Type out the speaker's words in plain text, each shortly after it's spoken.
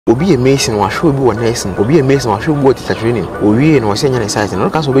obi amazing wa show bi wo nursing obi amazing wa show bi wo teacher training owie no se nya ne site no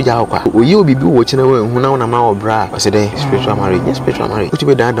ka so be ja kwa oyi obi bi wo chine wo hu na na ma obra o se dey spiritual marriage yes spiritual marriage uti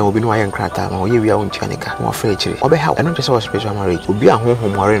be dan dan obi no ayen krata ma oye wi a won chianika wo fra chire obe ha eno tse spiritual marriage obi a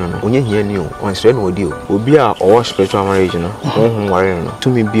honhom ware no onye hia ni o on sre no odi o obi a o spiritual marriage no honhom ware no to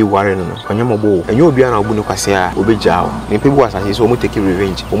me bi ware no onye mobo enye obi a na obu no kwase a obe ja o ne pebu asase so o mo take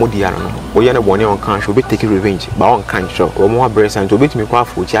revenge o mo di ara no oye ne bone on kan so obe take revenge ba on kan so o mo abresa nti obi timi kwa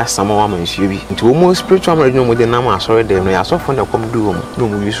afo chi asama wa mansuo bi nti o mo spiritual marriage no mo de na ma asore dem no ya so fo na kom do mo no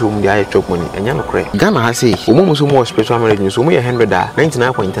mo wi so mo di aye chop money enya no kre Ghana ha say o mo so mo spiritual marriage so mo ye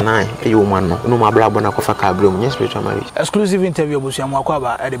 100.99 eyo man no ma bla bona ko fa ka bla mo spiritual marriage exclusive interview obusu am akwa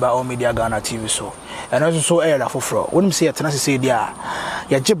ba e de ba all Mediaghana TV so and also so e la foforo wonim say yetena se dia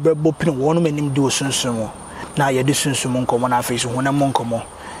ya jebrebo pin wonu manim di osunsun na ye de sunsun nkomo na face honam nkomo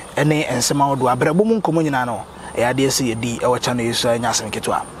ene ensema wodo abrabo mu nkomo nyina no e ade se ye di e wacha no yesu anya asem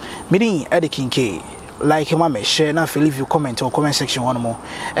ketwa medin e de kinke like mama share na leave you comment or comment section one more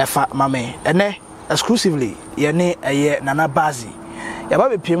efa mama ene exclusively ye ne eye nana bazi ya ba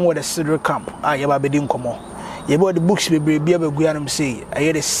be piem with the cedar camp ya ba be di nkomo ye be the books be bia be gu anum say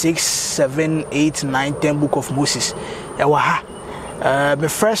eye the 6 7 8 9 10 book of Moses ya wa ha the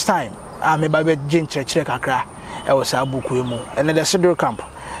first time me ba be gin chire kakra e was a book we mu ene the cedar camp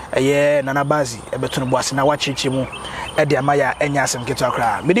eye nana bazi e beto no boase na wa chichi mu e de amaya enya asem keto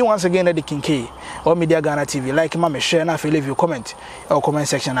akra me di once again the kinke or Mediaghana TV like mama share na leave you comment or comment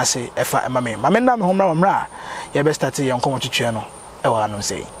section na say efa mama na me homra homra ye be start ye nkomo twetwe no e wa no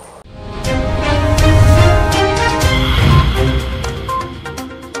say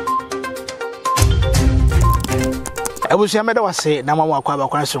abusia me da wase na mama akwa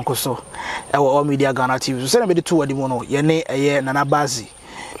bakwa sonko so e wo all Mediaghana TV so say na me de to wadi mo no ye ne eye nana bazi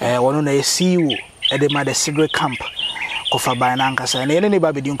wono na CEO e de ma the cigarette camp kofa ban na nkasa na ye ne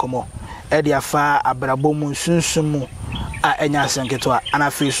ba be di nkomo e de afa abrabo mu sunsun mu a enya asenketo a ana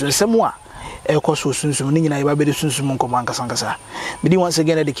fe sunsun a e koso sunsun ni nyina ye ba be di sunsun mu nkomo nkasa bidi once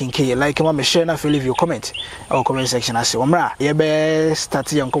again the kinke like ma share na leave your comment or comment section ase omra ye be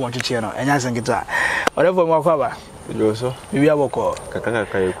start ye nkomo twetwe no enya asenketo a whatever mo akwa ba Joso bibi aboko kakanga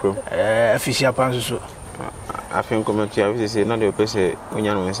kai krom official panso afin comment ya we say na de pese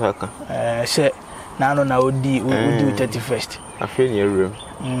onya no nsaka she na no na odi 31st afin ye room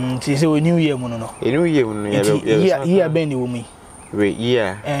ti say new year mu no new year mu no ya year ben ni wo mu we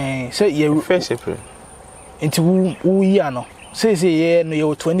year so ye first April nti wo year no say ye no ye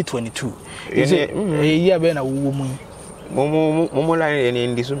 2022 year ben na wo mu momo line ni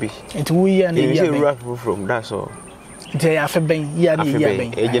ndi so bi nti wo year na year ben from that's all nti ya fe ben year na year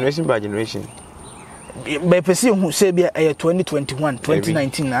ben generation by generation be pese hu say bia 2021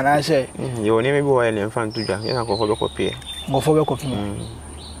 2019 na na say yo ne me bi wa ne mfa ntudwa ye na kofo be kopie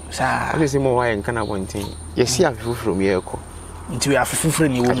sa o se mo wa en kana bontin ye si afifu from ye ko nti we afifu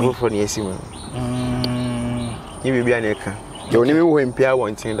from ni wo mu afifu ni esi mu ye bi bia na ka yo ne me wo empia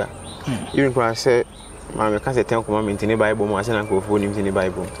bontin da even kwa say ma me ka say 10 commandment ni Bible mo ase na kofo ni ni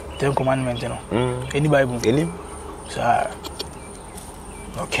Bible 10 commandment no any Bible any sa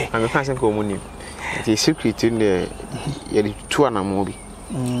okay ma me ka say ko mo ni the secret in the ye two na mo bi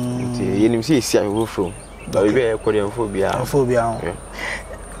ye nim say esi afifu from da we be ko dem phobia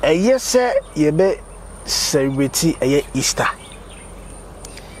yes ye be celebrate Easter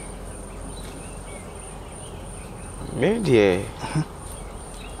me die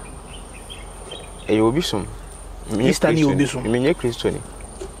obi som Easter ni obi som me nye Kristo ni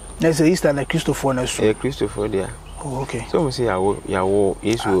na say Easter na Christopher na so Christopher dia okay so mo say yawo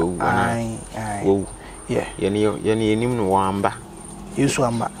Yesu wo yeah ye ni nim no wamba Yesu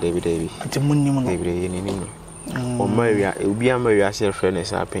amba David ati munnim no David ye ni nim no o maria obi amaria say friend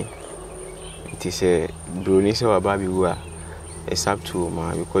happen it is a broni say wa ba bi wu a except to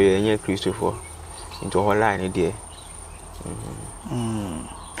ma because ye nye Christopher into whole line there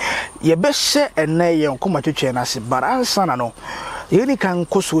ye be she ene ye nkoma twetwe na se baransa na no ye ni kan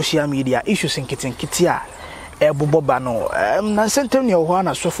ko social media issues nkitenkiti a eboboba no na sentem ne ho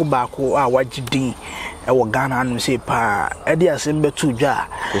na sofo baako a wagidin e wo Ghana anu se pa e de asem betu dwa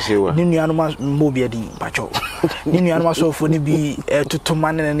ni nuanu ma mobia din pacho ni nuanu ma sofo ni bi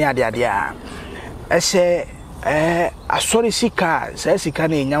tutuma ne ade a ehye asori sika sa sika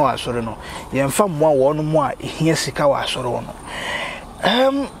na enya wa asori no ye mfa mmoa wo no mu a ehia sika wa asori no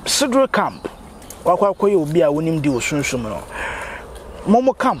Cedar camp wakwakoye obi a wonim di osunsun no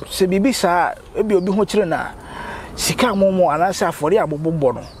momo camp se bibi sa ebi obi ho kire na sika momo anase afori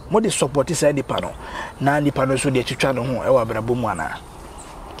abobobbo no mo de support sa dipa no na dipa no so de twitwa no ho e wa brabo mu ana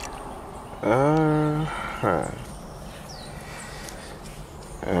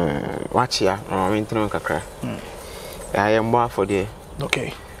watch ya maintain kakra I am more for the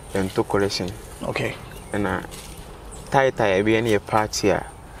okay and to collection okay and tie be any party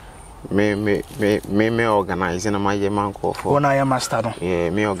me organize na my manko for when I am master no yeah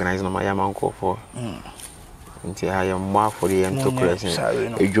me organize na my manko for nti I am more for the and to collection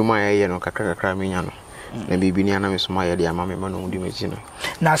edwuma ye no kakra me nya no na bibi ni ana me so ma ye de ama me ma no di mechi no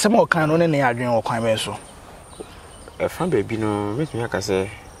na asem o kan no ne adwen o kwan be so e fa baby no me tumi aka say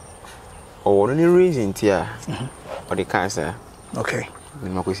o no ni reason ti a o de ka say okay me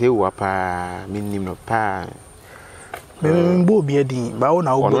ma ko say wa pa minnim no pa me bo bi adin ba wo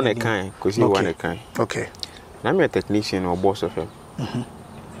na wo no ne kan ko say wa ne kan okay na me technician or boss of him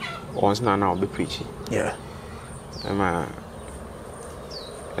once na be preaching yeah ama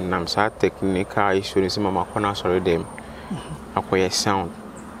and I'm sad technical issue is mama kona sorry them akoye sound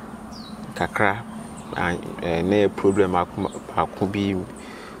kakra and no problem akubi you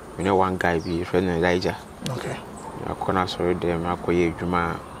know one guy be friend Elijah okay akona sorry them akoye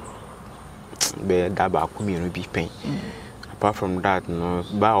adwuma be daba akumi no bi pen apart from that no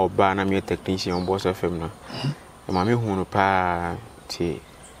ba na me technician boss of him no mama hu no pa ti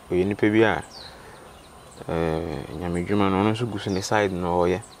oye ni pe bi a nyame dwuma no no so gusu ne side no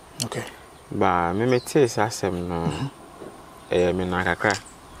ye okay ba me metie asem no me na kakra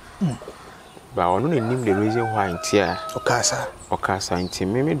ba ono ne nim the reason why ntia okasa nti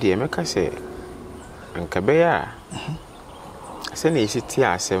me de me ka se anka be ya se na isi tie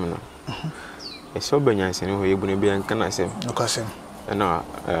asem no so banyanse ne ho yebu ne be anka na asem okasem na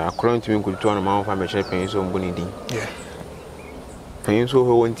akoro ntimi nkutu ono ma fa me chere pen so mbu ne din yeah pen so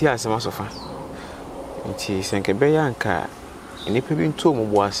ho wonti asem asofa nti senke be ya nka enipa bi nto mo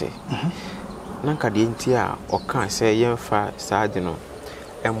bo ase nanka de nti a oka se yemfa saade no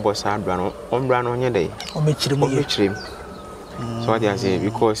embo saadra no ombra no nye dey o mechirem so what I say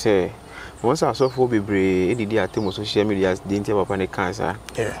because once I saw for bebre edidi atemo social media de nti papa ne cancer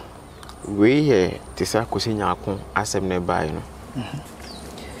yeah we here tisa kosinya akon asem ne bai no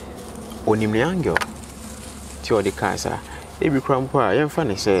onimne angel ti o de cancer ebi krampo a yemfa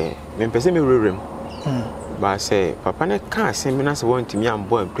ne se mempese me rerem ba say papa ne ka semina se won timi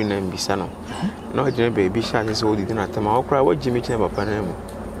ambo ampri na mbisa no na o de baby sha se o di na tema o kra wo jimi kine papa na mu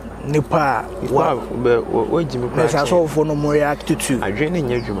nipa wo jimi kra sa so fo no mo react to adwen ne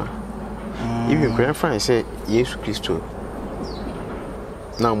nyadwuma even grand friend say Jesus Christo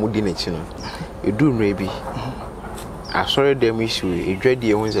na mu di na chi no edu mre bi asori dem issue edwadi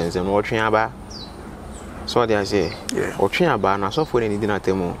e won zenzen no otwen aba so they say otwen aba na so fo ne di na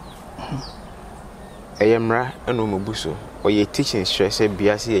temu Eyemra eno mobuso oye teaching stress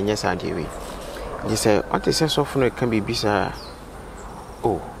biase enye sade we ni say what is so for no can be bisa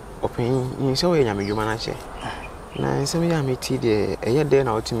oh open ni say we nyame dwuma na che na nsem ya meti de eye de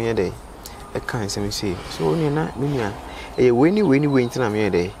na otimi ye de e kan nsem say so ni na nunia eye weni ntina me ye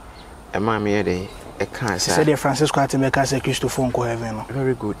de e ma me ye de e kan sa say de Francisco atemeka say Christopher nko heaven no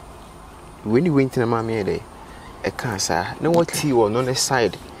very good weni ntina ma me ye de e kan sa na what ti wo no ne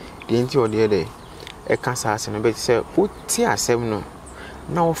side de nti o de de e kan sa ase no be say oti asem no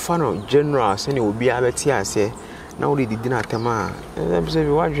na wo fa no general se ne obi abeti ase na wo didi na tema e be say bi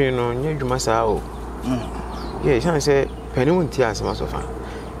wadwe no nya dwuma sa o yeah shan say peni won ti asem asofa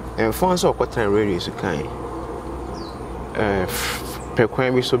en fon so kwotran radio su kan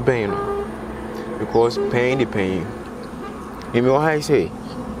pekwan bi so ben no because pain the pain me what I say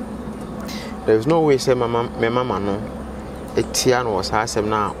there's no way say mama no etia no sa asem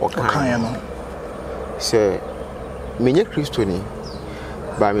na o kan no se menye Kristo ni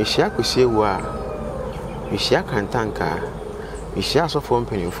ba me hia kosie wu a me hia kantanka me hia sofo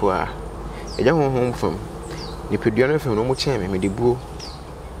mpanimfo a eja honhom fam ni pedua no fam no mo chen me de buo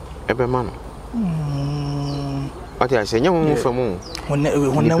ebe ma no ati ase nya honhom fam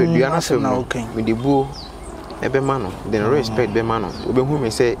ni pedua no fam no me de buo ebe ma no then respect be ma no obehu me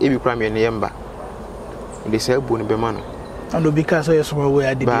say ebi kra me ne yemba de say buo no be ma no and because so yes we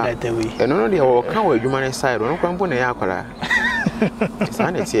are did that way no dey o kan wa adwuma ne side no kwampo na ya akwara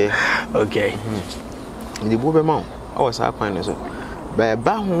sanity okay ndi bo be ma o sa kwan ne so ba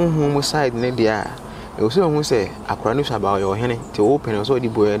honhom side ne dia e so hu se akwara no so ba yo hene te open so di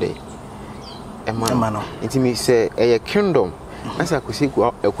bo ye dey e ma no intimi se e kingdom asa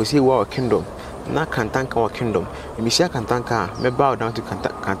akosi wa kingdom na kantanka wa kingdom mi sia kantanka me bow down to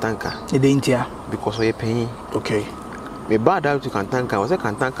kantanka e dey ntia because o ye pain okay me bow down to kantanka was a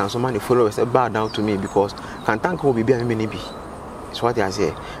kantanka so many followers bow down to me because kantanka will be me ni bi so what I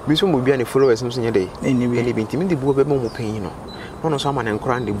say me so mo bi an followers no so nye dey ni bi ntimi de buo be mo pain no no so ama na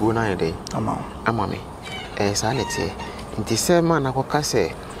nkora de buo na ye dey ama me sa na tie nti sɛ man akoka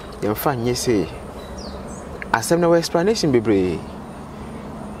sɛ yɛmfa nyɛ sei asɛm na explanation bebree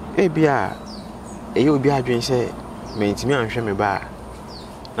ebia ɛyɛ obi adwen sɛ mentimi anhwɛ me ba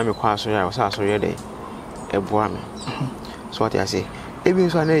na me kɔ asɔre a wɔsɛ asɔre yɛ dɛ ɛboa me so what I say ebi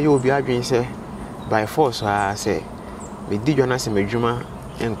nso na ɛyɛ obi adwen sɛ by force say me di Ghanasem adwuma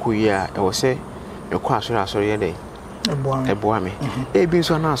enko yi a ɛwɔ sɛ me kɔ asɔre yɛ dɛ ɛboa me ebi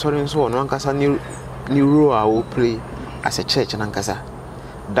nso na asɔre nso no ankasa ni role a wo play as a church na ankasa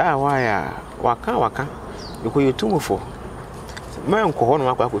da why waka because you too for man ko hono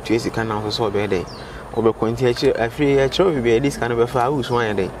akwa kotua sika na so be dey obekwanti afri achiro be this kind of fa usu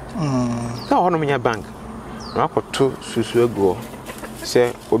wan dey ka hono nya bank na akoto susu aguo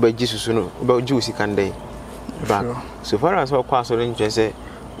se obeji susu no obeji sika ndey back so far as what kwaso le nche se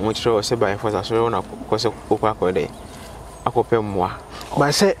mo chiro se by force asore na kwose kokwa ko dey akopɛ mmoa ba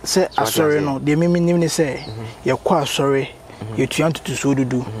sɛ asɔre no de miminim ne sɛ yɛ kɔ asɔre yɛ tuan tutu so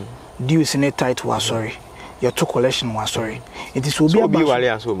dudu dues ne tight wa asɔre yɛ to collection wa asɔre it is obi aba wale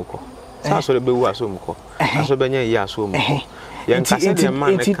aso mu kɔ sa asɔre be wu aso mu kɔ aso be nya yi aso mu kɔ yɛ nkase de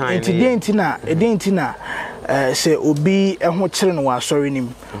man ne kan ne enti na sɛ obi ho kyere no wa asɔre nim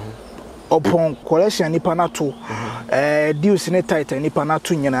upon collection nipa na to dues ne tight nipa na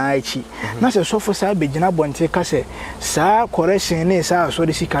to nyina achi na se sofo sa be gina bonte ka se sa correction ne sa so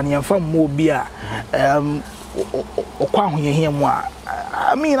de sika ne yamfa mo bi a okwa ahoyehia mu a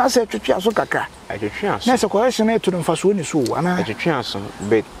ami na se twetwe aso kakra twetwe aso na se correction ne to mfa so ni so ana twetwe aso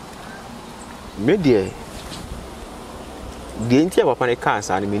but media de ntia papa ne ka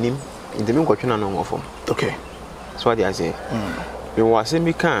sa ne minim ndemi nkotwe na no ngofo okay so what I say me wase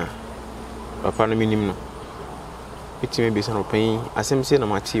mi kan papa no minim no itime bi sano pen asem se na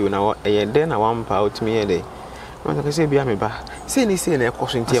mati na eye de na wampa otime ye de no ka se bia me ba se ni se na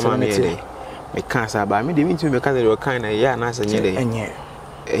ekoso ntie ma me ye de me kan sa ba me de mi ntime me ka de kan na ya na sa nye de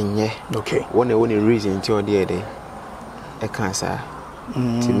enye okay one reason ntie o de de e kan sa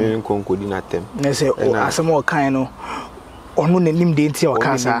ti me nkonkodi na tem na se asem o kan no ono nanim de ntie o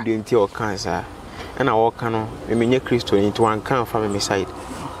kan sa de ntie o kan sa na wo kan no me nye Kristo ntie wan kan fa me side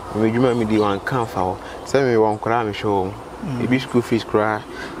me djuma me di wan kan fa wo se me wan kra me show e bi school fees kra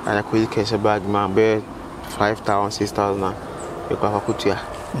ala ko yike se bag man be 5,000 6,000 e kwa kutia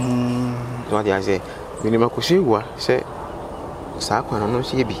what I say me ni makosi gwa se sa kwa no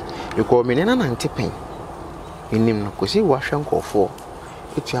se bi e ko me na nante pen enim no kosi gwa hwankofo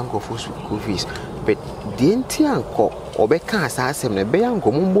etua nkofo school fees but the entire anko obeka asasem na be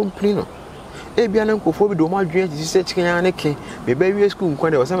yanko mombo mpli no ebia na nkofo bi do ma dwen ti se chikan ne ke me ba wi school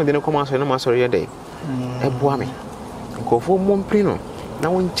nkwa de o sama de ne koma so na ma so ye de eboa me nkofo mompri no na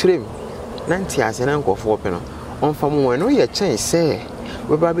won kirem na nti ase na nkofo pe no on fa mo no ye chen se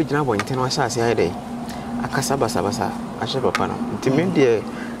we ba be gina bonte no asase ye de akasa basa ahye papa no nti me de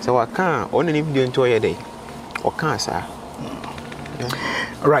se wa kan on ni video nto ye de o kan sa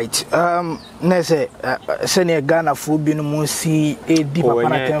right nese senior Ghana for bi no mo si edi papa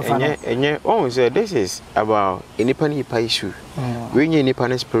na temfa no enye on say this is about enipa issue we nye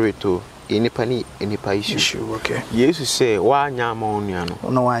enipa spirit to enipa issue okay Jesus say wa nya ma onua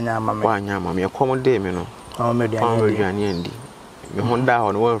no wa nya ma me accommodate me no o me duane andi me honda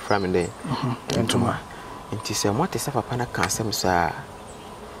ho no wan fra me de entuma nti say mo te sa papa na kan asem sa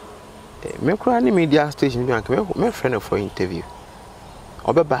me kura ni media station bi anka me friend for interview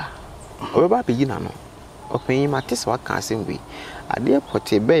obeba be gina no open matis wa kan asem we ade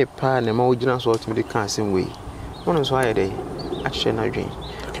pote be pa na ma ogina so ultimate kan asem we wono so aye dey ahye na dwen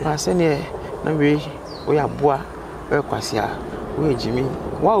ba se ne na we o ya boa we kwase a we jimi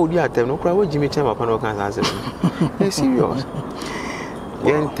wa odi atem no kura we jimi chen papa no kan asem e serious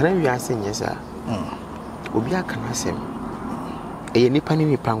yen tran wi ase nyesa obi aka na asem e nipa ni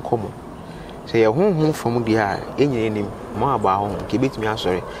nipa nkomo se ye honhom fam dia enyere nim mo aba ho ke betimi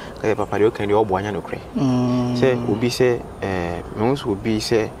asore ka papa de o kan de obo anya no kre se obi se me nso obi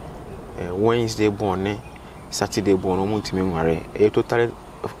se Wednesday born ne Saturday born o muntimi nware e total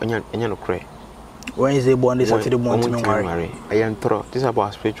anya no kre Wednesday born ne Saturday born muntimi nware I am through this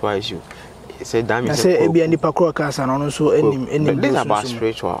about spiritual issue say damn me say ebia nipa kro ka sa no so enim this about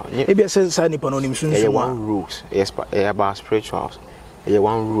spiritual ebia say sa nipa no nim sunsun one rules yes about spirituals e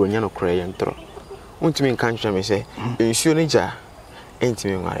one rule nya no kra ye ntro untimi kan twa me say ensuo ne ja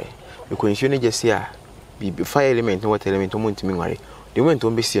entimi nware because ensuo ne ja si a bi fire element water element mo ntimi nware the moment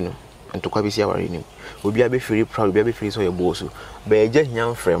on be si no ntokwa be si aware nim obi abe free proud obi abe free so ye boso ba eja nya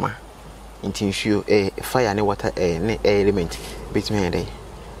mfrema ntinsuo fire ne water ne element betimi dey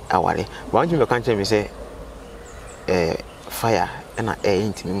aware ba ntimi kan twa me say fire na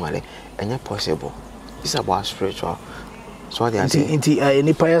entimi nware enya possible. It's about spiritual. So what they say? Inti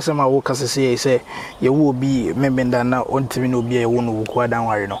any paya sama wo kase say ye wo bi memenda na ontimi no bi e wo no wo dan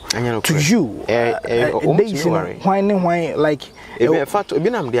ware no. To you, why like in fact obi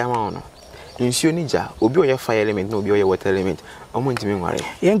nam dia ma no. Nsuo ni ja obi oye fire element na obi oye water element omo ntimi nware.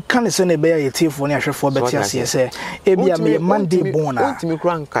 Yen kan se na be ya yetiefo ne ahwefo beti ase se e bia me Monday born na. Ntimi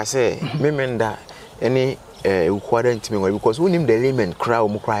kura nka se memenda any ukwada ntimi nware because who name the element cry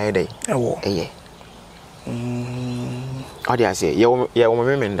omo cry dey. Ewo. Eye. What do I say? You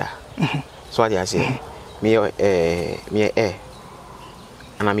remember. So what do I say? Me and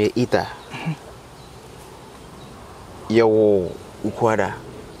I'm a eater. You ukwada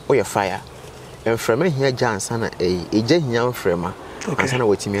or your fire. And from here, Johnson, a genuine frame. And son of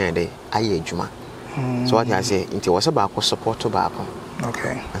what you mean, I juma. So what I say, it was about support tobacco.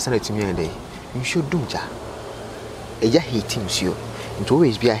 Okay. And son of to me a day. You should do ja. A heat you. It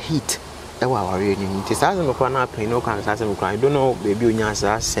always be a heat. I don't know, baby, you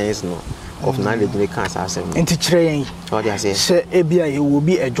sense no of knowledge they can't answer. And teaching what I say, Ebia, you will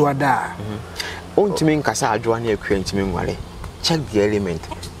be a joada. On to mean Casa Joania Quint Mingwale. Check the element.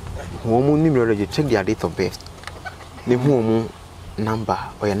 Woman numerology, check their date of birth. The woman number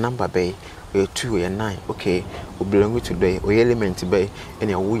or your number bay, or 2 or 9. Okay, we belong today, or element bay,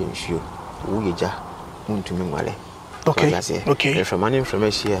 and your wooden shoe. Wooja, moon to Mingwale. Okay, okay. From an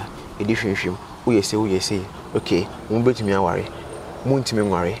information here. Different we say okay won bet me aware mun timi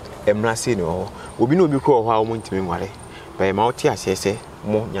nware emra say no obi no obi kro ho mun timi nware ba ma oti asese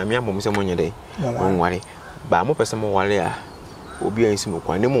mo nyame amom se mo nyede won nware ba mo pese mo ware a obi ansi mo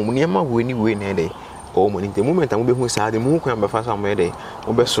kwan ne mo ne ma ho ni we na dey o mo ni the moment am be hu sa de mo kwan be fa so am dey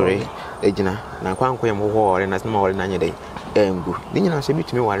mo be sore agina na kwan ko yam ho wore na ma wore na nyede engu ni nyina se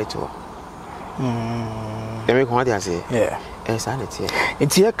bitimi ware to emi ko ati ase yeah sanity.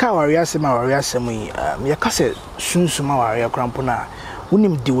 It's a car warrior, some warrior, some me a cassette soon suma warrior crampona.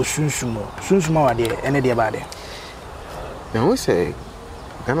 Unim do sunsumo, sunsuma de any day about it. Now we say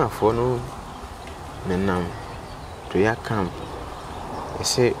Ghana for no Menam to ya camp. I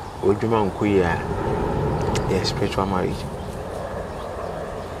say Ojuma Kuya, a spiritual marriage.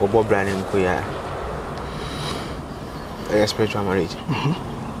 Obo Brandon Kuya, a spiritual marriage,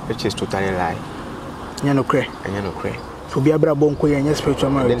 which is totally lie. Yano cray, and Yano cray. To be a brabon quay and spiritual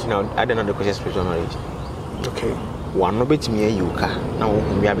marriage. I don't know the question spiritual marriage. Okay. One no bit me a yuka, now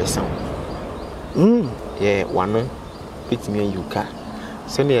we have a sound. Yeah, one no bit me a yuka.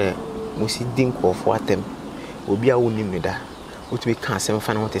 Send a musi dink of what them will be a woman with that. Which we can't send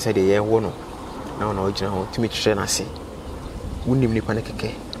fan what they said a year one. Now, no, to me, I say. Wouldn't name the panic.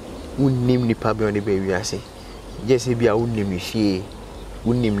 Wouldn't name the pub on the baby, I say. Yes, it be a wouldn't name me, she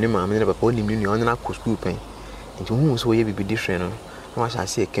wouldn't name them, I'm never putting me on an school pain. Into whom so ye be different. No, I shall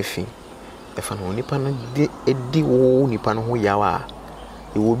say a cafe. If I know Nipan, a dear Nipan who yawa,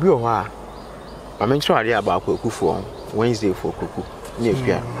 it will be a while. I'm sure about Coco for Wednesday for Coco near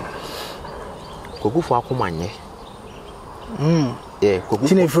Pierre. Coco for Acomanie. Yeah,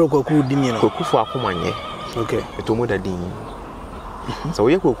 Coco for Coco Dimino, Coco for Acomanie. Okay, a tomoda ding. So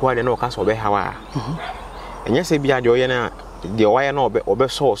we could quite no castle be how. And yes, be a joyana, the wire no be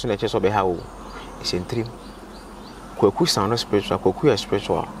source in the chest of the how. It's in trim. Kweku sound spiritual, Kweku is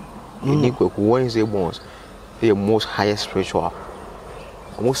spiritual. Any Kweku Wednesday bones, the most highest spiritual.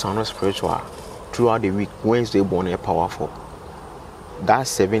 Most sound spiritual. Throughout the week, Wednesday born are powerful. That's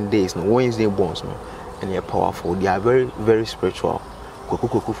 7 days, no Wednesday bones, no, and they're powerful. They are very, very spiritual.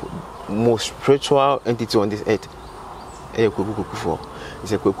 Kweku, most spiritual entity on this earth. Kweku,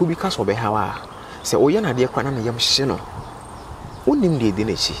 it's a Kweku because of how. Say, oh, you're not dear Kwana Yam Shino. Who named the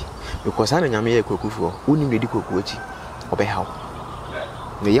dinner? Because I am a Kweku for who named the Kweku. Obe how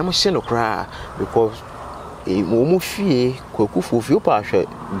the yamashe no cry because a momo fee Kweku for few pasha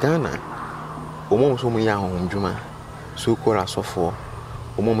Ghana Omo so many young Juma so called as so for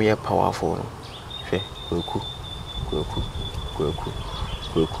Omo powerful Kweku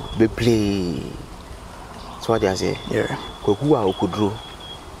be play so what I say yeah Kweku a okudro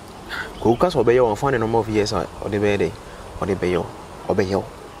Kweku so be your fun no more years or the bed or the bayo obeyo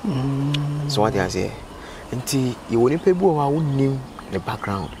so what I say Nti you wouldn't pay who knew the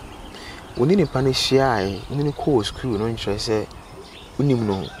background. We need a punish eye, we need a cool screw, no interest. We need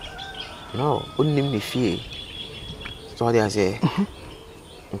no, we need the fear. So what I say,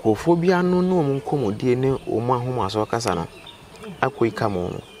 Uncophobia no come DNA or my home as well casano. I could come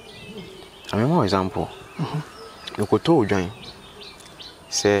on. I mean, more example. You could told join.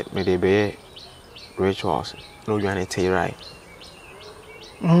 Say, may they be rituals, no, you are right. You are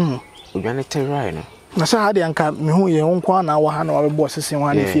right. Na sa hade anka me hu ye onkwa na wa ha na wa boss sen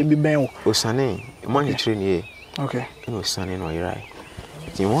wa na fie bi ben wo osane man train ye Okay. No son no right.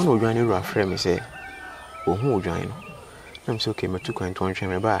 The one who join you afraid me say, oh who join? I'm so okay, me took going to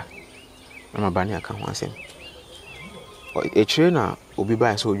me ba. I'm a banner can once him. A trainer will be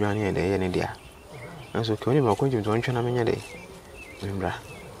by so joining in the end there. I'm so can you more going to join a minute day. Remember,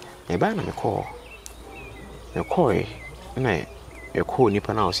 a banner me call. The coy, nay, a cool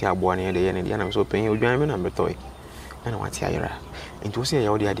nipper now see a boy near the end, and I'm so paying you join me number toy. And I want to hear and to say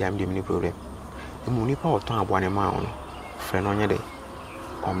all the idea I'm the problem. The money power to have 1 amount, friend on your day.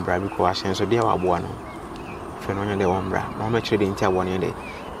 Ombra because I so dear one. Friend on your day, Ombra, no much trading till 1 day.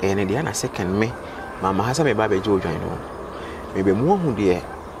 And the other second me, Mamma has a baby George, I know. Maybe more who dear,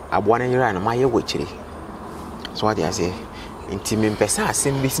 I 1 year and my witchery. So what I say, intimate Pessa,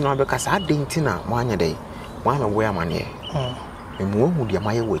 send this not because I didn't dinner 1 day. One away money. And more who dear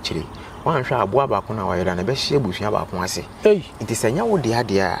my witchery. One shall boa back on our and a best share bush about once. Hey, it is a young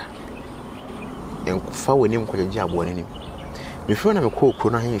dear. And follow him for the job one him. Before I'm a cook,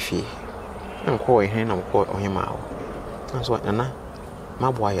 could not hear I'm calling him on court on him out. That's what Nana,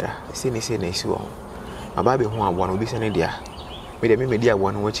 my boy, see me say, they saw. A baby who I want to be sent there. With a media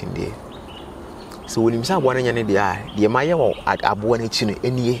one watching there. So when himself one in the eye, the Maya at Abuan chin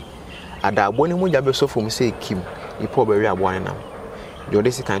any at that one would have so from say Kim, you probably are one now. You're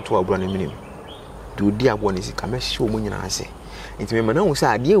this kind to a brand minimum. Do dear one is a commercial money, I say. Into me, no,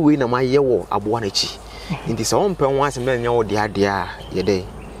 sir, dear winner, my year war, Abuanichi. It is on pen once and then your dear, your day.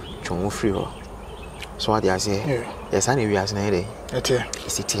 Chong free. So I say, yes, I knew as a day.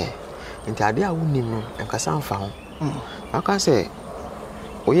 Is it here? Into a dear woman and Cassan found. I can say,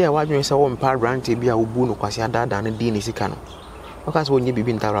 oh, yeah, why do you say one part brand to be a boon, Quasiada than a dean is a canoe? Because when you be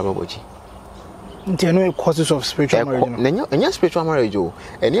in Tarababochi. There are no causes of spiritual marriage. And your spiritual marriage,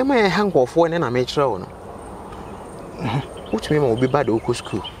 and you may hang off one and I make sure. Which means will be bad to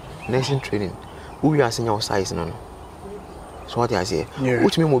school, nursing training. Who you are seeing your size, no? So what I say,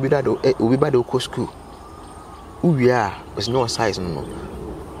 which means will be bad to school. Who we are was no size, no.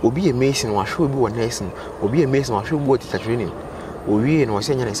 Will be amazing, or should be one nursing, will be amazing, or should go to training. We and was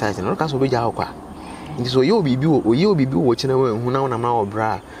saying your size, and no cast will be Jauka. It is so you'll be watching away who now am our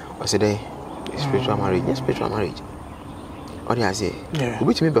bra was a day. Spiritual marriage, yes, spiritual marriage. What do I say?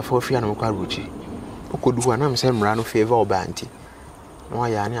 Which me before free and Ruchi. Who could do an Amsam run favor or banty? No,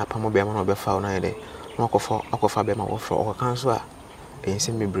 I am a Pamobema or Befound either. No, Aquafabema or for our counsel. And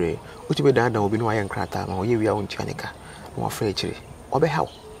send me brave. Which be done will be no iron crater, or you are on Chanica, or Fletchery, or Behau.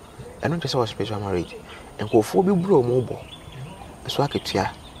 And not just our spiritual marriage. And go for be blow mobile. A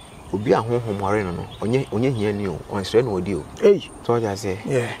swacketia. Will be a home warrior, only here new, on strain or deal. Hey, so I say,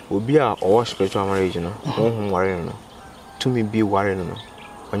 yeah, will be our all spiritual marriage, home warrior. To me be warrior,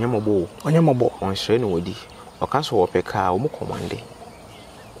 on your mobile, on strain or deal, or castle or pecar, or commande.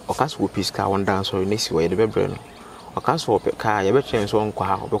 Or castle pisca, one dance or in this way, the bedroom. Or castle or pecar, you better chance one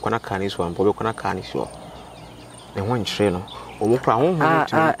car, or Bocona canis one, Bocona canis one. And one trainer, or more crown,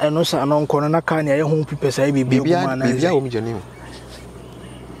 and no son on Corona Cania, home people say, be your name.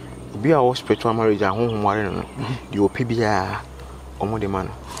 Be our spiritual marriage at home, warrior. You PBR or more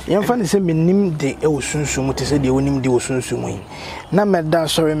man. Young Fanny said, me name the Osun, to say the winning the Osun. Na me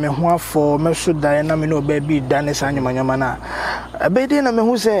sorry, me one for Mesu Diana, me no baby, Danis and Manamana. A baby, and me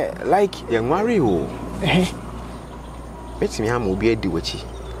who say, like, young Mario. Bet me, I will be a duty.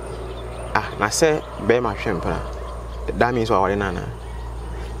 Ah, I say, bear my champion. That means our nana.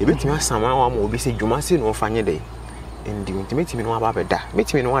 You bet me, somehow I will be saying, you must see no funny day. And the intimate me no about that.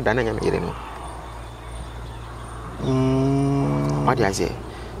 Meet me no one than I am here. What do I say?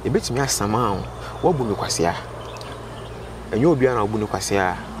 You bet me somehow. What will you quasia? And you'll be an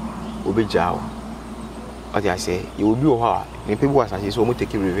Obunuquasia, will be jaw. What do I say? You will be a while. The people was as you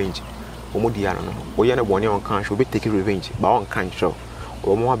take revenge. Omodiano, or Yana Bonnie on country will be taking revenge, but on country.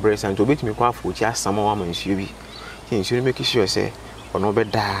 Or more breast and to beat me quite for just some woman should be. Since you make sure, say, or no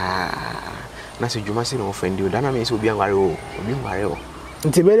better. Nasi Juma say no offend you. That means will be a warrior. Be warrior.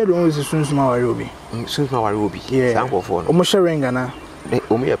 Until better don't use soon small ruby. Soon small ruby. Yeah. Sample for. Almost sharing Ghana. They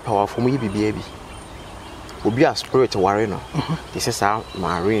only a power for me, baby. Will be a spirit warrior. This is our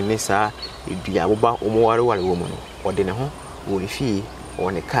marine. This are if you are about more woman or then a home, only fee or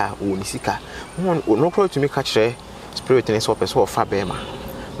on a car, only sika. One will not call to me catch a spirit and a swap as well Fabema.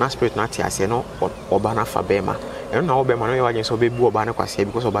 Not spirit not I say no or banner Fabema. And now, be my audience will be Bobana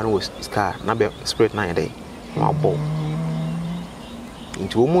because Obano was scar, not spirit 9 day. My boy.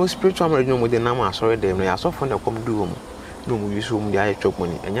 Into almost spiritual marriage with the Nama, sorry, them. I saw from the come do no use room the eye chop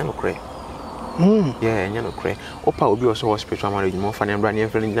money and yellow cray. Yeah, and yellow cray. Opa will be also a spiritual marriage more fun and brand new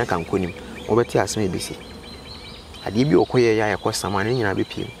friend than can queen him. Over tears may be see. I did be okay, I across some money in a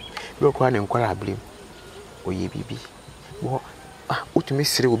BP. You're crying and quite a blame. oye bibi bo utumi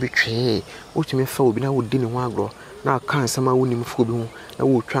sire obi twe utumi fa obi na wodi ne ho agro na kan sama woni mfo bi ho na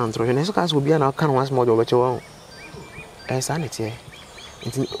wo twa antro na so ka so obi na kan once more obeche wo sanity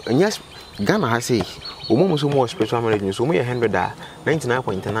yes Ghana has say so more spiritual marriage so mo 100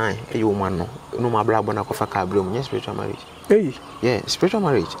 99.9 e wo man no ma bra bona ko fa ka bra mo spiritual marriage yeah spiritual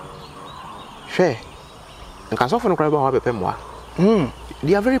marriage fair nka so for no crab wa pepe mo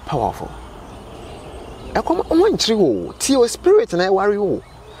they are very powerful e come on nchiri wo ti your spirit na e worry wo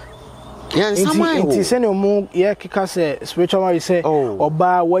yeah inti se no mo ye kika se spiritual marriage say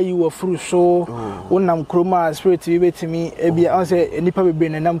oba where you were through so wonam kroma spirit bi betimi e bia on say nipa bebre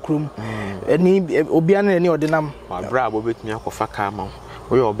na nam krom eni obia na ni odinam wa bra bo betimi akofa ka ma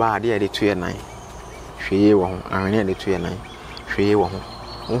wo ye oba ade de to ye nan hweye wo ho anwe de to ye nan hweye wo ho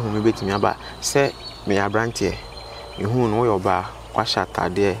wo me betimi aba se me abrantie ehu no wo ye oba kwa shata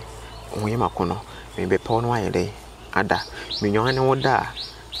de wo ye makono me be pa no aye de ada me nyon ne wo da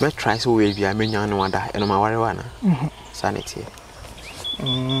me try so we bia me nyon no ada eno ma ware wana sanity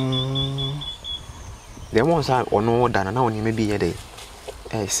the ones are ono da na oni me bi ye de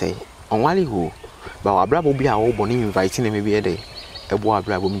say on wali ho ba wa brabo bi a wo boni invite na me bi ye de ebo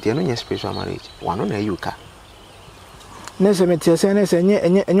abrabo mi te no nya spiritual marriage wano na yuka na se metie se na se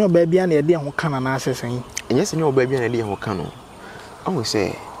enye oba bia na ye de ho kana na asesen enye se enye oba bia na de ho kana o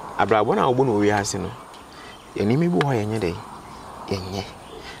se abrabo na wo bo no wi ase no ye ni me bi ho ye nye de enye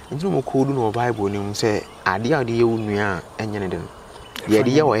nti mo kodu no Bible ni mu se ade ade ye unua enye ne de no ye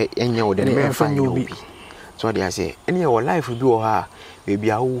de ye wo enye wo de me fa nyobi so they say any your life bi o ha baby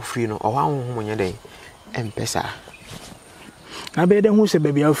a wo free no o ha honhom nye de empesa abe de hu se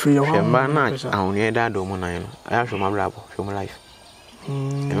baby a free o ha mba na ahunu da do mo nan no aya hwe ma brabo hwe mo life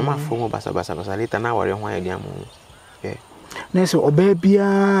ma fo mo basa later na wore ho ya de amu yeah na so oba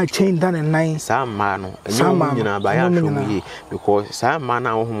bia chain dan and nine sa ma no enye nyina ba ya hwe mo yi because sa ma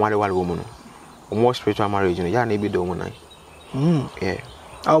na honhom wale wo mo no o more spiritual marriage no ya na bi do mo nan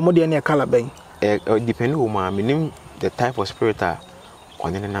yeah mo de na kala ben depending on my minim the type of spirit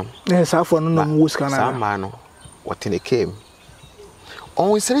on nam yes afọ no no wuska na sama no what in the came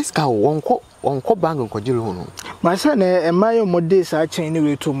on serious ka wonko bang nkojiro ho no ma say na emayo mode sa chain ni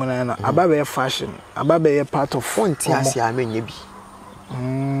we to mo na ababe fashion ababe part of onti ase amenye bi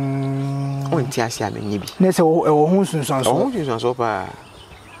onti ase amenye bi na se wo ho sunsun so pa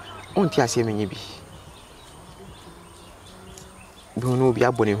onti ase amenye bi bu no bi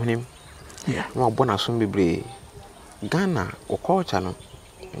abone hunim yeah no abona so bebre Ghana o culture no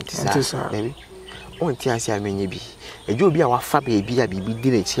ntisa baby onti ase amenye bi ejo obi a wafa beebi a bibi di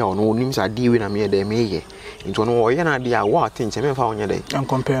na chi a ono onim sa di we na me de meye nti ono oye na de a wa atenche me fa onye de and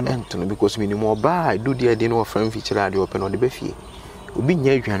compare no ento no because me ni mo ba do de de no friend feature de open no de be fie obi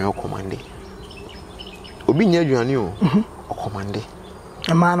nya aduane o commande obi nya aduane o commande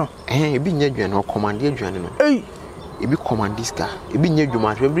ema no ebi nya aduane o commande aduane no ebi commandiska ebi nya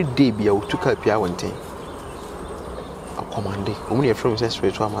adwuma every day bia o tuka pia wonten a commande omu ne from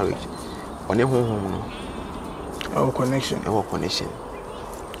spiritual marriage one honhom no our connection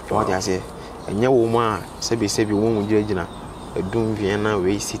what I say enye wo ma sebi won gina edum Vienna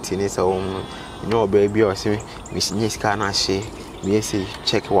we city ne sa won no oba bia o se me ska na hye me say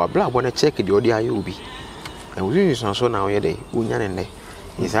check wa bla bo na check the odi ayo obi and we so na we dey unya ne ne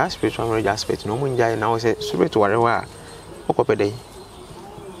is a spiritual marriage aspect no mun jai na we say spirit warewa okopede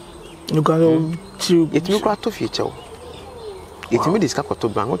you can to it me kwa to future it me discuss to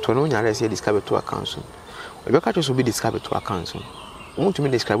bank to no nya say discuss to account we catch us be discuss to account o to me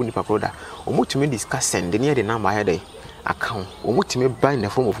describe the paper o to me discuss send near the number here dey account o to me buy in the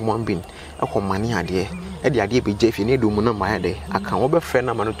form of human being e ko money ade e de ade be jefi ne do mu number here dey account we be friend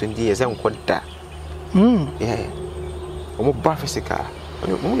number no 20 years en kwada yeah o mo ba physical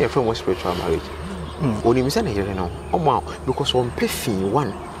o mo from spiritual marriage oni mi say na yere no o mo because on pay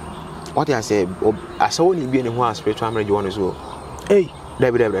one what I say aso ni bi ne ho spiritual marriage one so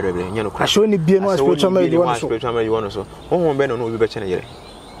Debi nya no kra asho ni bie no spiritual marriage one so won be no obi be chene yere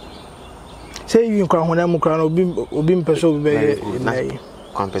say you nkra ho na mu kra no obi mpeso obi be na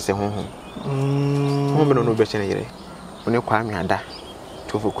kompese ho be no obi chene yere oni kwa mi ada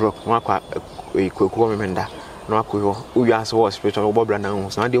 12 o'clock no akwa ikuku me menda no akwa uyu aso wo spiritual obo bra na ho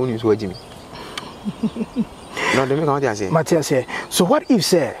so na de oni so agimi no de me kan say Matthias so what if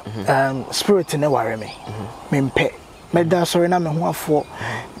say spirit ne worry me mempe me da sorry na me ho afo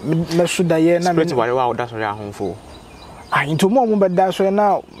me so da ye na spirit ware wa da sorry ahonfo into mo be da sorry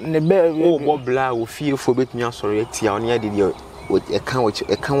na ne be o bo bla o fie fo betumi asori atia oni ade de e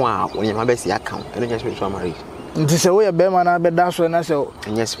kan wa oni ma be si account eno nya spiritual marriage Nti se wo ye be ma na be da so na se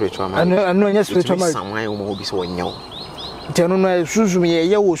enye spiritual marriage anu enye spiritual marriage saman wo mo bi se wonyo nti anu no sunsun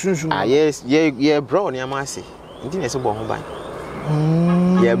ye wo sunsun yes ye bro ni amase nti na se bo ho ban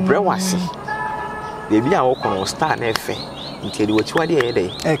ye bro wase de bi a wo kono star na efe nti de wachi wade ye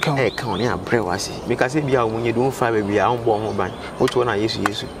dey e kan oni a bro wase because e bi a wo nye do fa be bi a wo bo ho ban wo to na yesu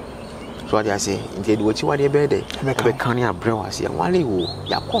so what I say nti de wachi wade be dey be kan ni a bro wase wale wo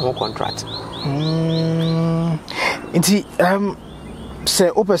ya ko ho contract nti say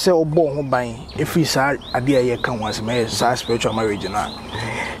open say obo ho ban efi sa ade aye kan wase me sa spiritual marriage na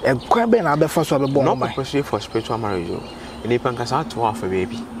e kwa be na be fa so be bo ho ban no pursue for spiritual marriage ni panka sa to afa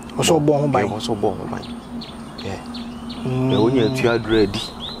baby so bo ho ban so bo ho ban yeah e wonya tu adredi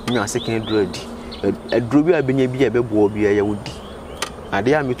nya second adredi adrobi abenya bi e be bo bi e wodi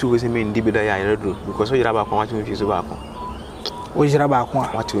ade a metu go se me ndi bi da ya redro because so yira ba kwa watu mfi so ba kwa o yira ba kwa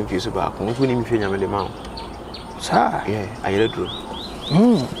watu mfi so ba kwa nfu ni mfi nya me de ma sa yeah ayredro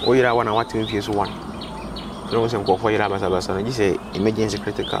o yira wana watu mfi so one no se nko fo yira basa na ji se emergency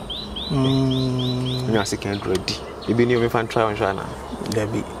critical nya second adredi ibi ni o me fan try on shana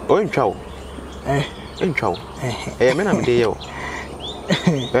Debbie. Oh, in chow. In chow. Men am de yo.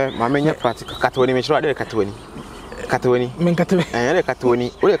 Mama practical. Katoni me chwa de katoni. Katoni. Men katoni. De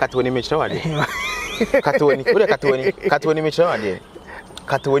katoni. O de katoni me chwa de. Katoni. O de katoni. Katoni me chwa de.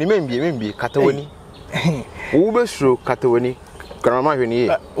 Katoni membi katoni. Wo be sure katoni. Grandma hweni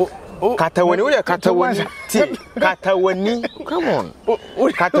ye. Katawani, what a Katawani? Katawani, come on.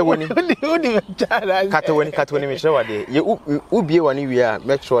 Katawani, Katawani, Michelle, you will be one year.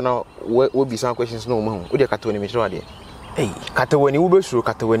 Make sure now will be some questions no more. Would you Katawani, Michelle? Hey, Katawani, Uber, sure,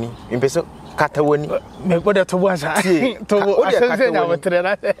 Katawani, in person, Katawani, make what to was Katawani.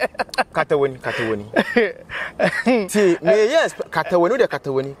 See, yes,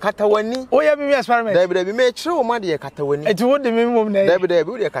 Katawani. Oh, yeah, yes, David, we made sure, my dear Katawani. It's what the minimum David,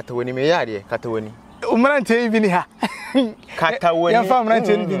 Katawani, me yard, Katawani. Uman TV here. Katawani, your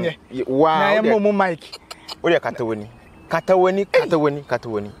family, wow, I am Momo Mike. Oh, yeah, Katawani.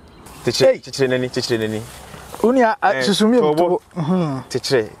 Teacher. Unia susumi to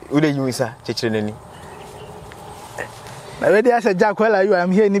teacher ude yumisa teacher nani na we dey asa jakwela you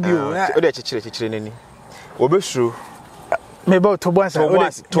am here ni bi o ude teacher nani obesuru me ba to bo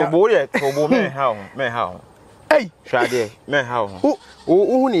ansa to bo me how hey shade me how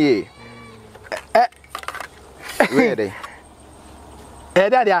hu ni ye we dey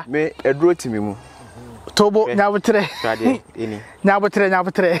dadia me eduro timi mu Tobo nyabutre shade eni nyabutre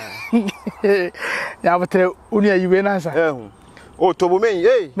nyabutre unia yiwe nansa oh tobo me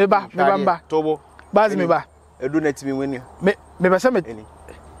me ba tobo baz me ba edu na timi wani me ba se me eni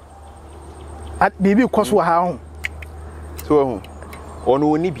at bibi koso ha ho so ho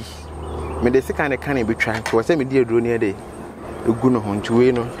ono oni bi me de sika ne kan e bi twan to se me di edu ne de egu no ho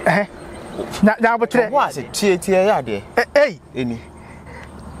ntwe no nyabutre wo ase tie ya de eni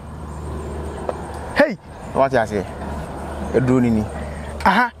hey what you say edu ni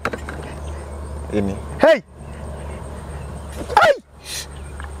aha eni hey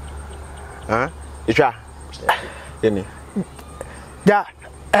itwa eni ja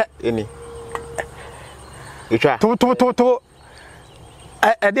eni itwa to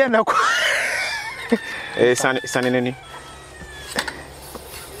ade na ko sane neni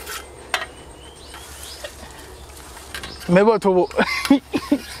mebo to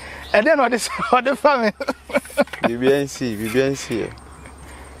and then what the family BBNC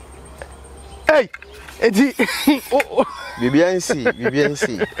hey eti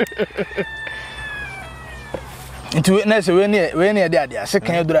BBNC itu na se we ne ade ase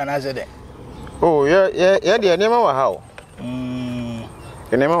kan adura na ase de oh yeah de nema wa ha o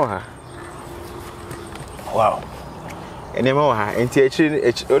nema wa ha wow nema wa ha enti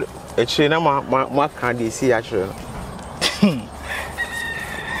echi na ma kan de si ya chiro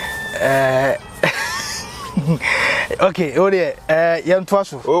okay ode yento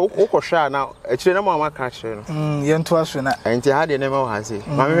aso o kohwa na ekire na mama ka kire no yento aso na enti ha de na ma ha se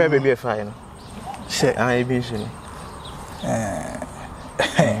ma me hwe be fa no se ah bi nso ni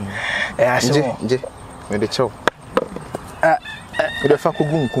aso nje me de chow de fa ko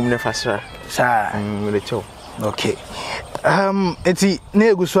gunkum na fasra sa me de chow okay eti na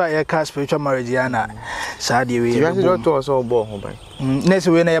eguso a ka spiritual marriage ya na sa de we ya se to so bo ho ban na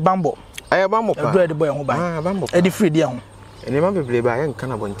se we na ya bambo aya bambo pa bread boy ho ban bambo e di free dia ho ene ma beble ba yan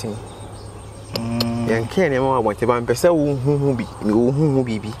kana bontin yan kan ne ma bontin ba mpese wo hu bi me wo hu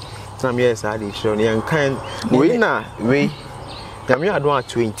bibi na me sa de show ne yan kan we na we ya me adon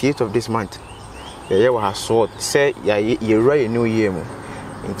 28th of this month ya wa sort say ya ye right new year mo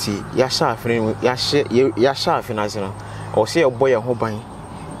nti ya shafin ya shafin asena o se boy ho ban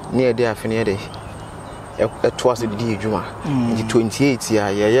na e de afin e de e to as di adwuma nti 28 ya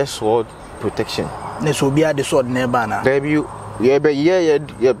ye sword protection na so bia de sword na ba na baby ye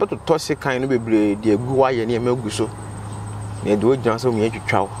beto tosse kan no bebre de agu wa ye na magu so na de ogyan so me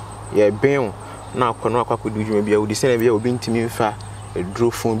atwitwaw ye ben na akono akwakodu dwuma bia odi se na bia obi ntimi mfa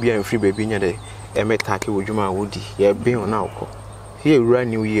edro phone bia mfiri baby nya de e metake wodwuma wodi ye ben na akọ here run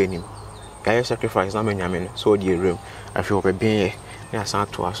new year nim ya sacrifice na manyame no so di room afi obe ben ye na san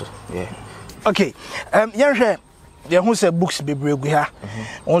to aso yeah. Okay, yanhwe ye hu se books bebregu ha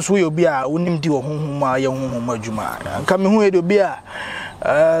onso ye obi a wonim di ohunhum a ye honhum adwuma nka me hu ye obi a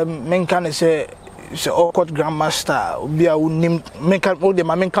menka ne se okot grandmaster obi a wonim menka o de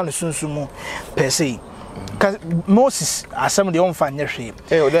ma menka ne sunsumu per se Moses asem de on fa nyehwe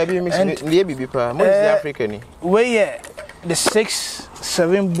o da bi mi se bibi pa Moses Africa ni we the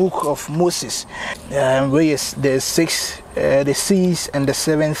 7th book of Moses where is the 6th the 6th and the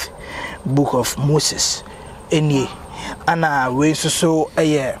 7th book of Moses any ana we so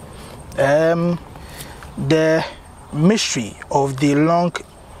the mystery of the long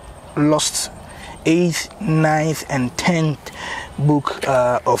lost 8th 9th and 10th book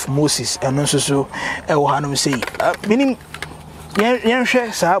of Moses and also so e wo hanom say meaning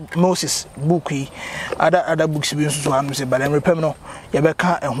yenhwe sa Moses book yi other books bi so hanom say but repem no ye be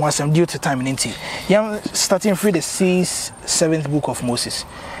ka ehho asem due to time ninti yan starting from the 6th 7th book of Moses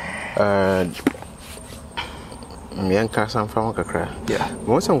me an kasa from kakra yeah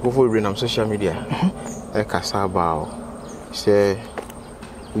most am go for read on social media e kasa about say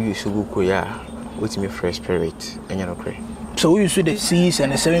we use book ya with me fresh spirit enya no kre so we use the 6th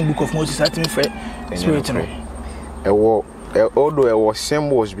and the 7th book of Moses at me fresh spirit no although it was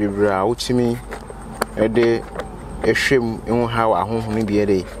symbols be bra utimi e de ehwem en how ahonhom bi e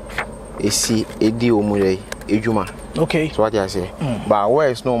de esi edi omure edwuma okay so what you say but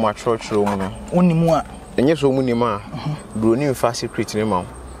where is no my church room no onimu a enye so mu ni ma bro ni fa secret ni ma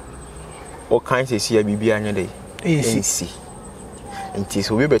o kan se sia bibia anya de esi nti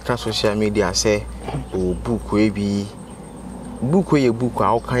so we better social media say o book we bi book we book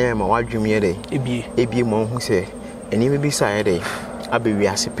a o kan ma wadwum ye de ebie mo hu se eni me bi say de abewi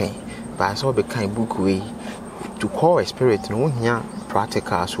asepen ba so be kan book we to call a spirit no hia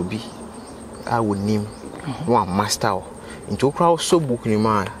practical so bi a wonim no master nti o kra so book ni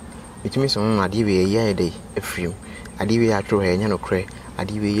ma bitimi so ade we ye de afrim ade we atro he nya no kre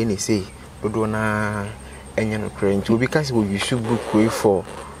ade we ye ne say dodo na enya no kre nti obi kasi we use book we for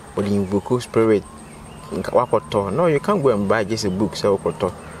the invoke spirit wakoto no you can't go and buy just a book so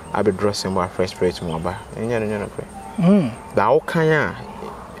wakoto I be dressing my fresh spirit mo ba enya no kre da o kan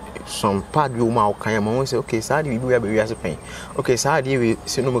some part you ma o kan ma won say okay sa de we be ase pen okay sa de we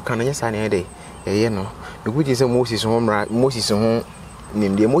se no mo kan nya sa na de ye no me go say Moses ho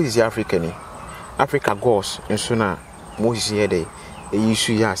nim de Moses Africa gods nso na Moses ye de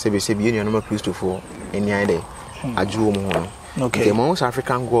issue ya se be enu no Christopher eni ai de ajuo mo ho okay the most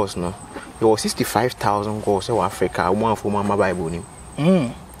African gods no there was 65,000 gods in Africa one for my Bible ni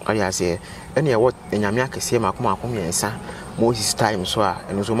I say any what enyame akese makoma yensa Moses time so a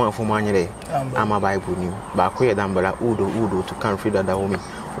eno so man for man ye de ama Bible ni ba ko ye dambala udo to can free that woman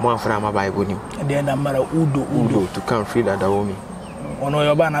man for ama Bible ni de dambala udo to can free that woman ono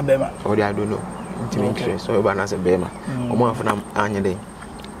yo ba na bema or I don't know intimate so yo ba na se bema o man for anya de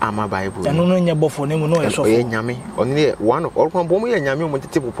ama Bible eno no nya bofo ne mu no ye so ye nyame only one of all kon bomo ye nyame o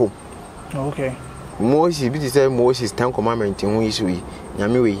tete popo okay Moses bi say Moses 10 commandment hu issue yi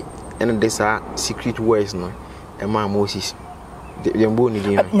nyame we and this are secret words no e ma Moses de mbo ni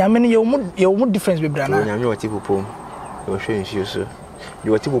din nyame ne ye mu difference be bra na nyame o tete popo o hwe nsio so de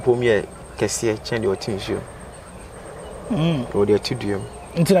o tete popo me kese chen de o tete nsio o de atiduam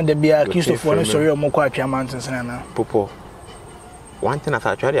ntina de bia Christopher no sorry o mo kwa atwa mountains na popo one thing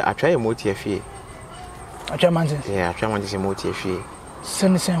I try moti afie atwa mountains yeah atwa mountains moti afie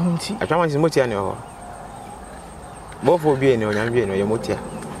sen hunti atwa mountains moti ani ho bofo bi eni onyam bi eni ye moti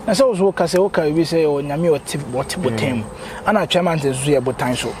na so so ka se o ka bi se o nyame o tip botem ana atwa mountains so ye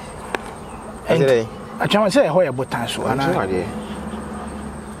botan so atwa mountains se ho ye botan so ana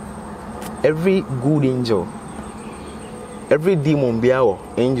every good angel every demon be our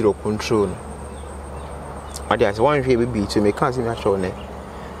angel of control but there's one way be to make can't see me show ne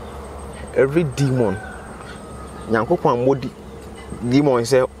every demon nyankopon modi demon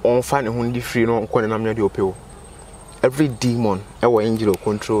say on fa ne ho ndi free no ko ne nam ne de opeo every demon e wo angel of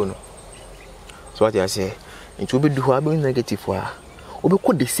control no so what I say it will be do have negative for will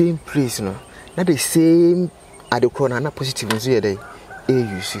be the same place no na the same at the corner na positive nso ye dey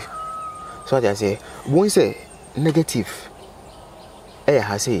you see. So what I say, when say negative,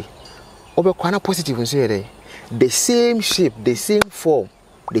 I say, over quite positive and say the same shape, the same form,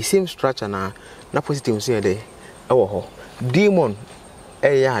 the same structure na positive and say oh demon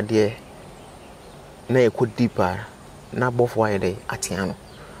yeah there na you could deeper na both why they atiano.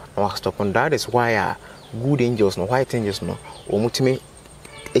 Now stop on that is why good angels no white angels no omutimi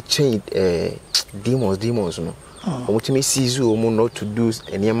a change demons no omutimi sees you not to do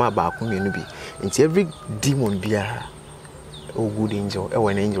anyama ba ko menu bi into every demon bia o good angel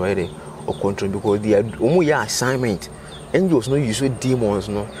an angel right there or control because they are ya assignment angels no use demons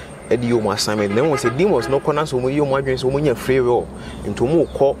no e di your assignment then we say demons no corner so your adwen so nya free will into mo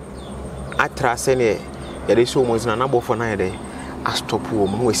call atrase ne ya dey so mo na nabo for na dey a stop wo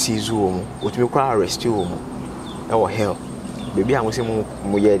mo we sees wo otumi kwa arrest wo mo e wo hell baby am say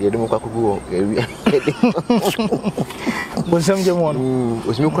mo ye dey mo kwa kugu mo samje mo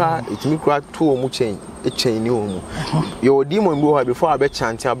otumi kwa to wo mo chen ni wo mo your demon go before abe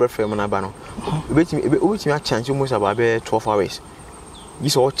chant abe frame na ba no obetimi a chant mo say abe 12 hours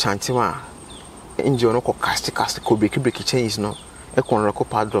this all chant ma angel no ko cast ko break chains no e kon record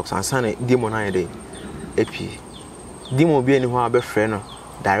padlocks and san demon na dey epi demon bi ani ho abe frame no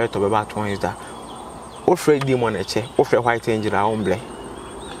direct obe ba ton is that o frame demon eche o frame white angel a omble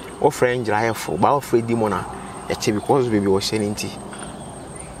o frame angel a hefo ba o frame demon a eche because baby was shining tea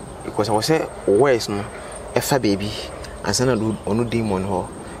because I was say where's no efa baby and san do onu demon ho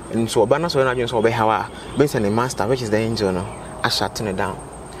and so oba na so na so obe hawa ben say the master which is the angel no I shutting it down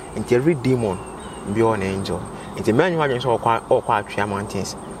into every demon be an angel into man you so kwa twa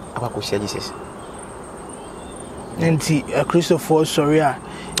mountains akwa share Jesus nti Christopher sorry ya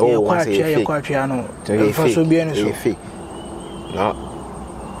kwa twa no for so be any so fake no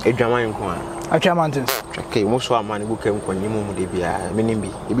edwama nko a atwa mountains okay mo so amane bu kem ko nyimo mu de bia menim bi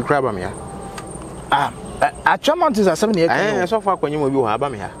e bi kra ba me ya atwa mountains asem ne yake so fa kwanyimo bi ho aba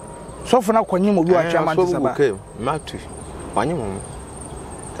me ya so fa na kwanyimo bi atwa mountains aba okay matu kwanyimo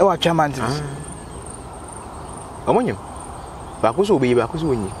e wa atwa mountains amonyim ba ko so obi ba ko so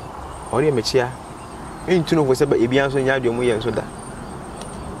onyi ori mechia entu no fo se ba ebia so nya adwo mu ye so da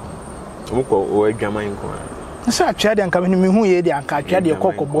mo ko o adwaman nko a so atwa de anka me hu ye de anka atwa de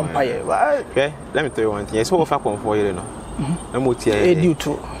kokko bompa ye okay let me tell you one thing so fa konfo ye no na mo tie e di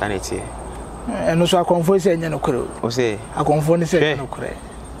to na tie eno so akonfo se nya no koro o se akonfo ne se nya no koro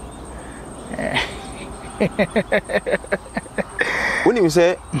Uni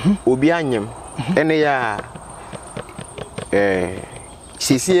say obi anyem ene ya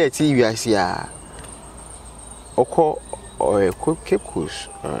sisi eti wiase a oko kekos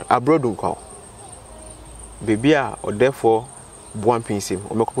abroad nko baby a o therefore buan pinsim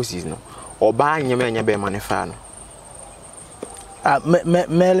o mekopo sis no oba anyem enya be manefa no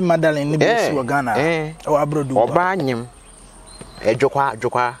Mel Madeleine ni bisi wa Ghana o abroad oba anyem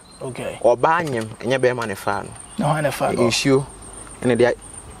ejokwa okay oba anyem enya be manefa no no hanefa no issue ene dia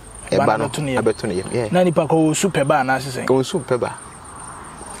eba no abeto ne yeah na nipa ko super ba na asese ko super ba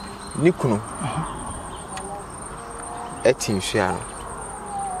ni kunu etin hia no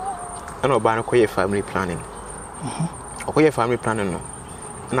ana oba no koye family planning okoye family planning no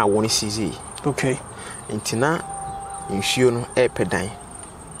na woni CZ okay intina nhio no epedan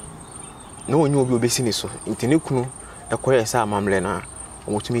na onye obi obesi ni so intine kunu ekoye sa amamle na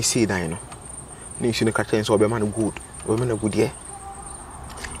omotumi si dan no na nhio no kachen so obema no good obema no good ye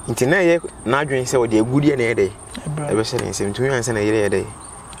intina ye na adwen se ode good ye na ye de ebe se ne se ntumi anse na ye de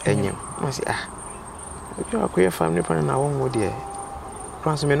enyem no si obi akoye family planning na won wode ye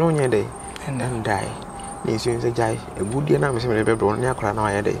France me no nye de and die ni nhio nse jai e good ye na me se me be bro na akora na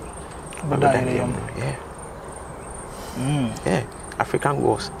ye de yeah yeah African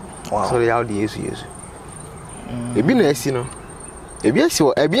gods wow. So they are the yesu ebi na esi no ebi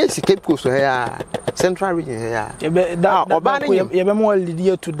esi Cape Coast here Central region here oba ne ye be mo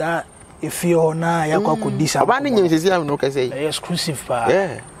lead to that if you na yakwa kodisa oba ne nyem sisi am no ka say exclusive pa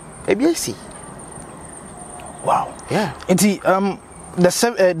yeah ebi esi wow yeah enti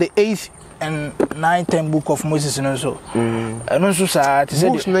the 8th and 9th book of Moses and so and so sa te say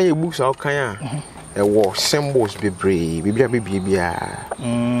books na ye books how kan a war symbols be brave bibia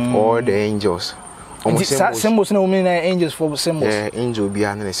all the angels symbols no mean angels for symbols yeah angel be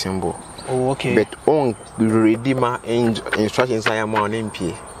an symbol oh okay but on redeemer angel instructions I am on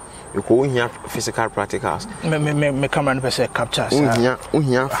MP you go here physical practicals me camera no person captures here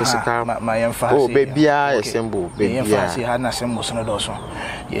physical my emphasis oh baby a symbol baby emphasis had na symbols no do so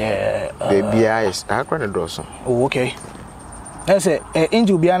yeah baby is I can do so oh okay That's it.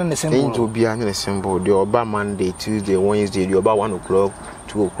 Angel behind the symbol. Angel behind the symbol. The Oba Monday, Tuesday, Wednesday. The Oba 1 o'clock,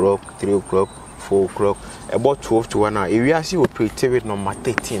 2 o'clock, 3 o'clock, 4 o'clock. About 12 to 1 hour. If you see operative with number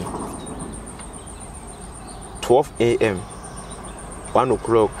 13, 12 a.m., 1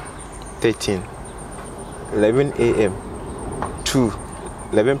 o'clock, 13, 11 a.m., 2,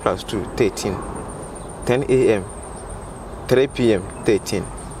 11 plus 2, 13, 10 a.m., 3 p.m., 13,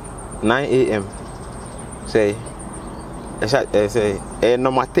 9 a.m., say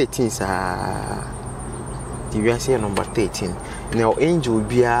number 13, sir. You say number 13. Now, angel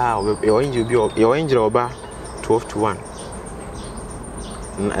be your angel over 12 to 1,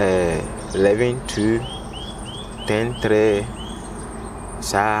 11 to 10, 3,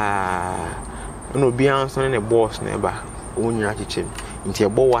 sir. No, be answering a boss neighbor. Only at each into a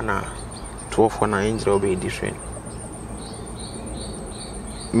bow 1 hour, 12 1 angel be different.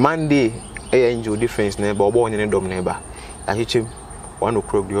 Monday, angel difference neighbor, born in a dom neighbor. I hit him 1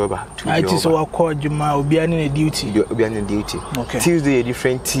 o'clock the over. I just so I called you my be on duty. You'll be on duty. Okay. Tuesday, a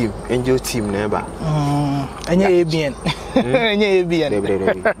different team, angel team neighbor. And you're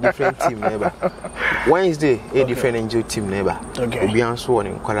different team neighbor. Wednesday, a different angel team neighbor. Okay. Be on so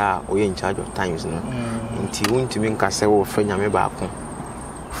in color or in charge of times. No, until you want to make a several friend back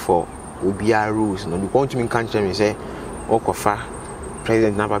for Ubia rules. No, you want to make country and say, Okofa,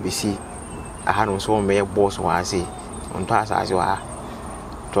 President Nababisi. I had also made boss or I say, on pass as you are.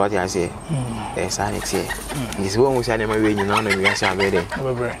 To what I say, yes, I say. This one was an way you know, and we are ready.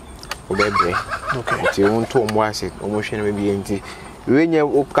 Okay, you want to watch it, almost maybe empty. When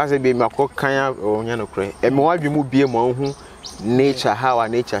you cast a baby, my cock can or Yano Cray, and more you move be among nature, how our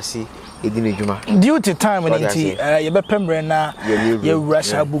nature see it in the duty time when you be pembrana, you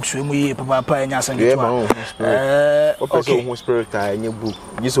rush our books when we papa and yes, and you spirit in your book.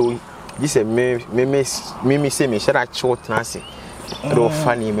 This is me say me share a short Nancy. No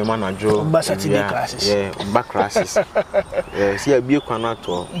funny, me man, Joe. Classes. Yeah, back classes. See a beer cannot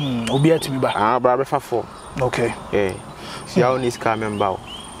to. Obi to be back. Brother for. Okay. Yeah. See how this car member.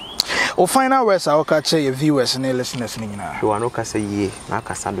 Or find out where I'll catch your viewers and listeners. You are no cassa ye, not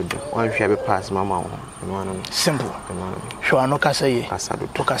Cassado. One shall be past Mamma. Simple. You are no cassa ye, Cassado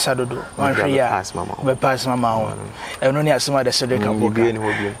to Cassado. One shall pass Mamma. We pass Mamma. And only as some other Cedric will be in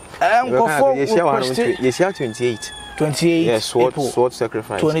Hobby. Yes, 28. 28. Yes, sword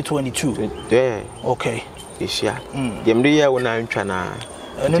sacrifice. 2022. Yeah. Okay. This year. Yamdia when I'm trying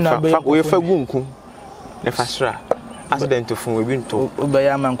to. We have a gunku. Nefasra. Accident to phone. We've been to.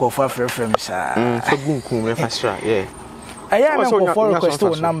 Ubayam go for friends. For gunku. Nefasra. Yeah. I am for request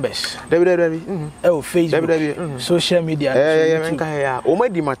numbers. Oh, Facebook, social media. Yeah. O my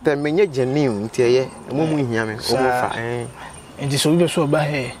dimata menye genuine. Tie. Mumu hiame. Omofa. And this will be so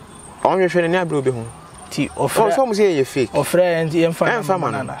bad. On your friend and I be of some say you fake. Or friends, and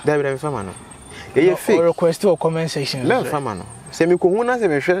family. David Famano. You fake request or comment section. No, Famano. Semi Kuhuna,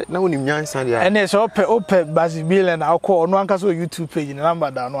 now in Yan Sandia. And it's open Basil Bill and I'll call one castle YouTube page in the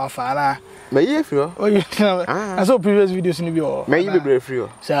number down or Fana. May you feel? Oh, you know, I saw previous videos in the video. May you be brave for you,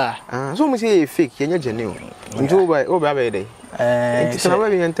 sir. So we say fake, you're genuine. Until by over day. It's not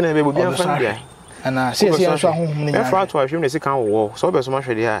very internet, will be on Sunday. And I see a home in the front to assume the second war, so there's so much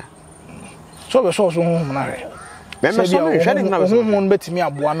there. So the source home. Remember, so won't bet me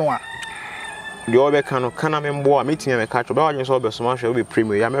up 1 hour. The other can member meeting a catch about your sober so much will be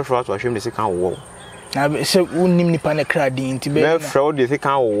premium. I'm afraid to assume the second war. I said, wouldn't name the panic crowd in to be fraud the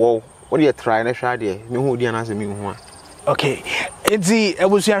second war. What do you try and try there? No, who didn't answer me one. Okay, it's the I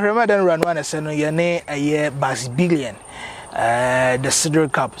was here, Ramadan run one, a son, your name a year BARXY billion. The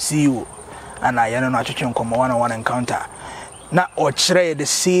Cedric Cup, CEO, and I don't know to come 1-on-1 encounter. Na ochre the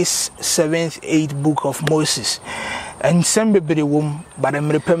 6th, 7th, 8th book of Moses. And some baby womb, but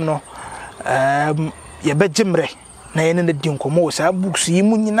I'm repem no. Ye bejimre na ye ne de nkomo sa books yi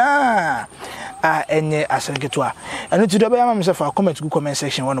munyina enye asenketwa. And to the be am say for comment comment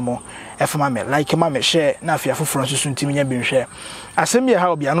section one more. If ma me like ma me share na afia foforo nso ntimi nya bi nhwe. Asem ye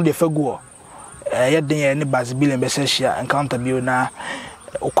ha obi ano de faguo. Ye den ye ne BARXY billion be se share encounter bi na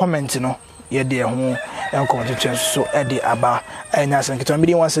comment no ye de ho and continue so Eddie Abba and as and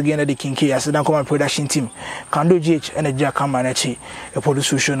meeting once again at the King K as the Command production team. Kando GH and a Jack Kamanachi, a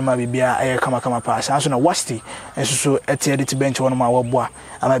production might be a Kama pass. As on a Wasti and so at the edit bench one of my wabwa.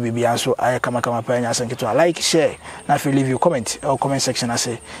 I might be also I Kama pay as and like, share, now if you leave your comment or comment section, I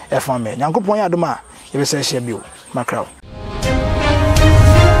say, F1 man. Yanko Poya Duma, you will say, share bill, my crowd.